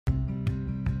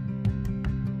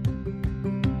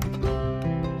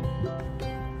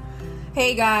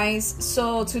Hey guys,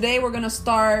 so today we're going to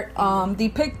start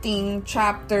depicting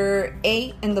chapter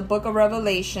 8 in the book of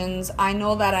Revelations. I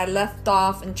know that I left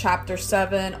off in chapter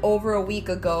 7 over a week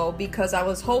ago because I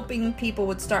was hoping people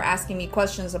would start asking me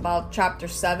questions about chapter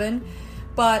 7.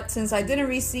 But since I didn't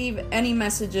receive any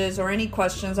messages or any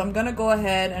questions, I'm going to go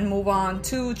ahead and move on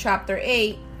to chapter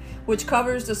 8, which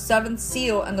covers the seventh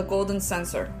seal and the golden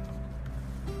censer.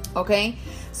 Okay,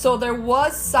 so there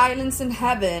was silence in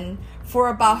heaven for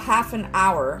about half an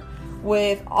hour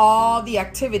with all the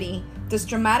activity. This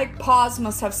dramatic pause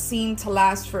must have seemed to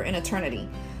last for an eternity.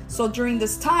 So during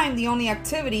this time, the only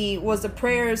activity was the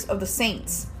prayers of the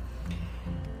saints.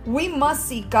 We must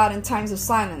seek God in times of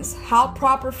silence. How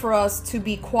proper for us to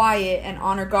be quiet and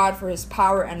honor God for his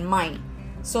power and might.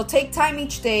 So take time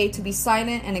each day to be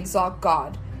silent and exalt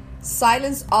God.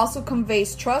 Silence also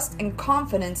conveys trust and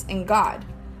confidence in God.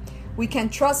 We can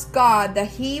trust God that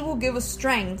he will give us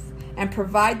strength and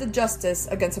provide the justice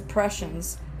against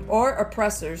oppressions or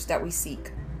oppressors that we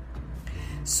seek.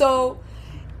 So,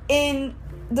 in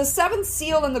the seventh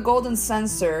seal and the golden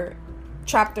censer,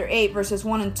 chapter 8, verses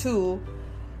 1 and 2,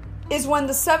 is when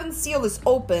the seventh seal is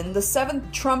opened, the seventh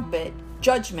trumpet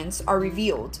judgments are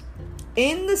revealed.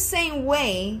 In the same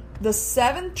way, the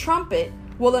seventh trumpet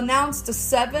will announce the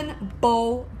seven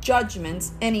bowl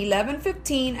judgments in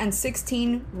 11:15 and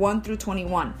 16:1 through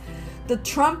 21. The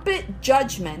trumpet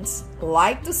judgments,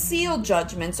 like the seal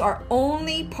judgments, are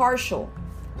only partial.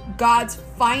 God's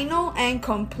final and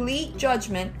complete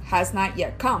judgment has not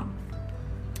yet come.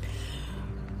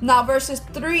 Now, verses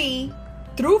 3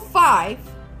 through 5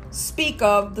 speak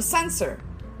of the censer.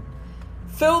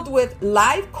 Filled with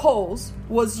live coals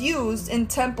was used in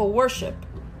temple worship.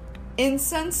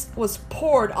 Incense was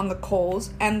poured on the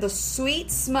coals, and the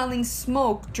sweet-smelling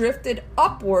smoke drifted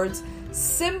upwards,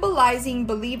 symbolizing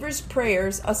believers'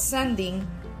 prayers ascending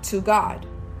to God.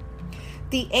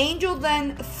 The angel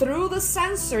then threw the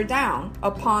censer down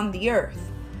upon the earth.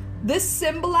 This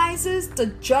symbolizes the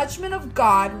judgment of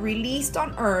God released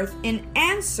on earth in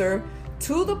answer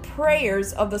to the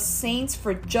prayers of the saints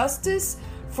for justice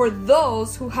for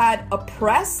those who had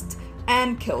oppressed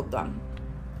and killed them.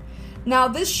 Now,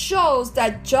 this shows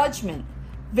that judgment,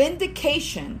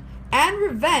 vindication, and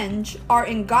revenge are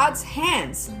in God's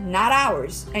hands, not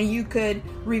ours. And you could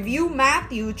review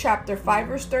Matthew chapter 5,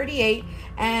 verse 38,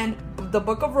 and the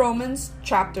book of Romans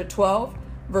chapter 12,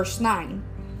 verse 9.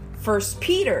 1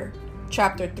 Peter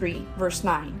chapter 3, verse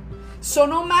 9. So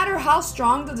no matter how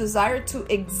strong the desire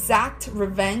to exact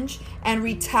revenge and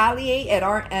retaliate at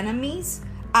our enemies,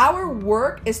 our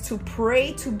work is to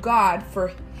pray to God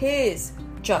for his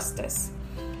justice.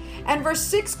 And verse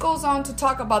 6 goes on to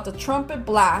talk about the trumpet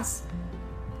blasts,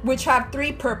 which have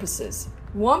three purposes.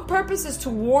 One purpose is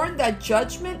to warn that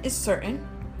judgment is certain.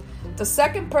 The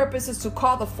second purpose is to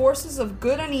call the forces of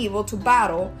good and evil to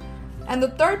battle. And the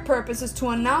third purpose is to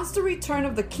announce the return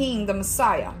of the King, the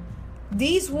Messiah.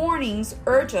 These warnings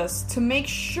urge us to make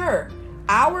sure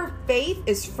our faith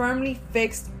is firmly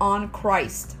fixed on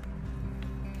Christ.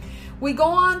 We go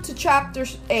on to chapter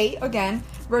 8 again,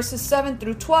 verses 7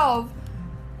 through 12.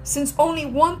 Since only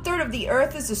 1/3 of the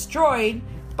earth is destroyed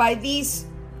by these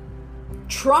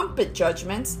trumpet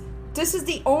judgments, this is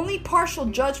the only partial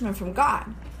judgment from God.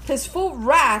 His full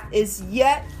wrath is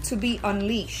yet to be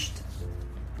unleashed.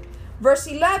 Verse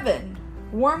 11,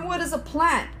 wormwood is a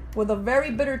plant with a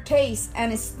very bitter taste,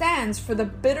 and it stands for the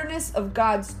bitterness of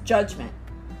God's judgment.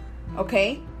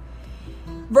 Okay?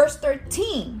 Verse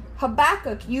 13,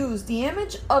 Habakkuk used the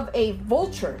image of a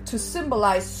vulture to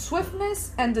symbolize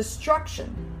swiftness and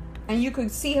destruction. And you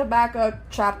could see Habakkuk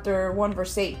chapter 1,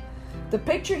 verse 8. The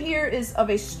picture here is of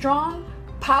a strong,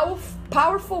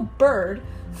 powerful bird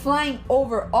flying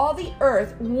over all the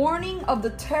earth, warning of the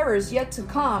terrors yet to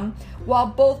come, while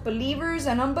both believers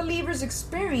and unbelievers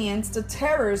experience the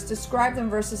terrors described in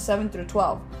verses 7 through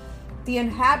 12. The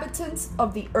inhabitants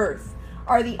of the earth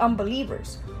are the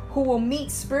unbelievers, who will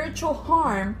meet spiritual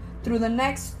harm through the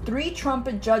next three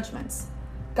trumpet judgments.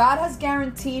 God has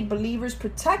guaranteed believers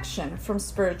protection from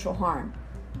spiritual harm,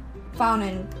 found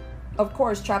in, of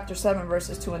course, chapter 7,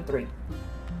 verses 2 and 3.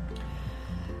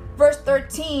 Verse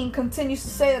 13 continues to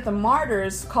say that the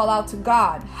martyrs call out to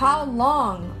God, "How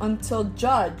long until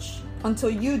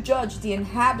you judge the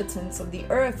inhabitants of the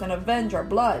earth and avenge our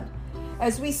blood?"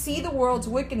 As we see the world's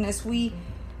wickedness, we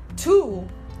too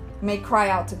may cry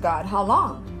out to God, "How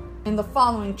long?" In the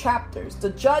following chapters,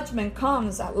 the judgment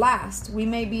comes at last. We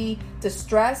may be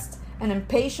distressed and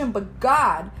impatient, but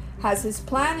God has his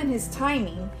plan and his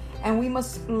timing, and we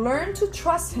must learn to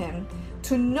trust him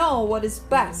to know what is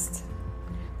best.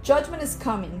 Judgment is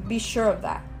coming, be sure of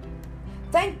that.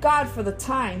 Thank God for the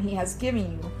time he has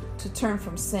given you to turn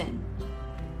from sin.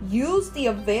 Use the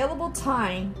available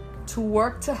time to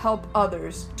work to help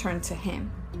others turn to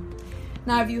Him.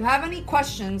 Now, if you have any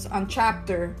questions on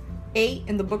chapter 8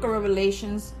 in the book of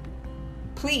Revelations,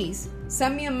 please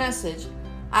send me a message.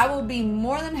 I will be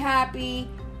more than happy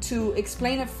to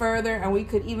explain it further, and we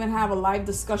could even have a live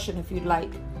discussion if you'd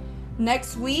like.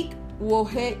 Next week, we'll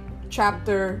hit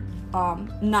chapter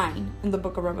 9 in the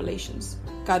book of Revelations.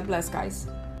 God bless, guys.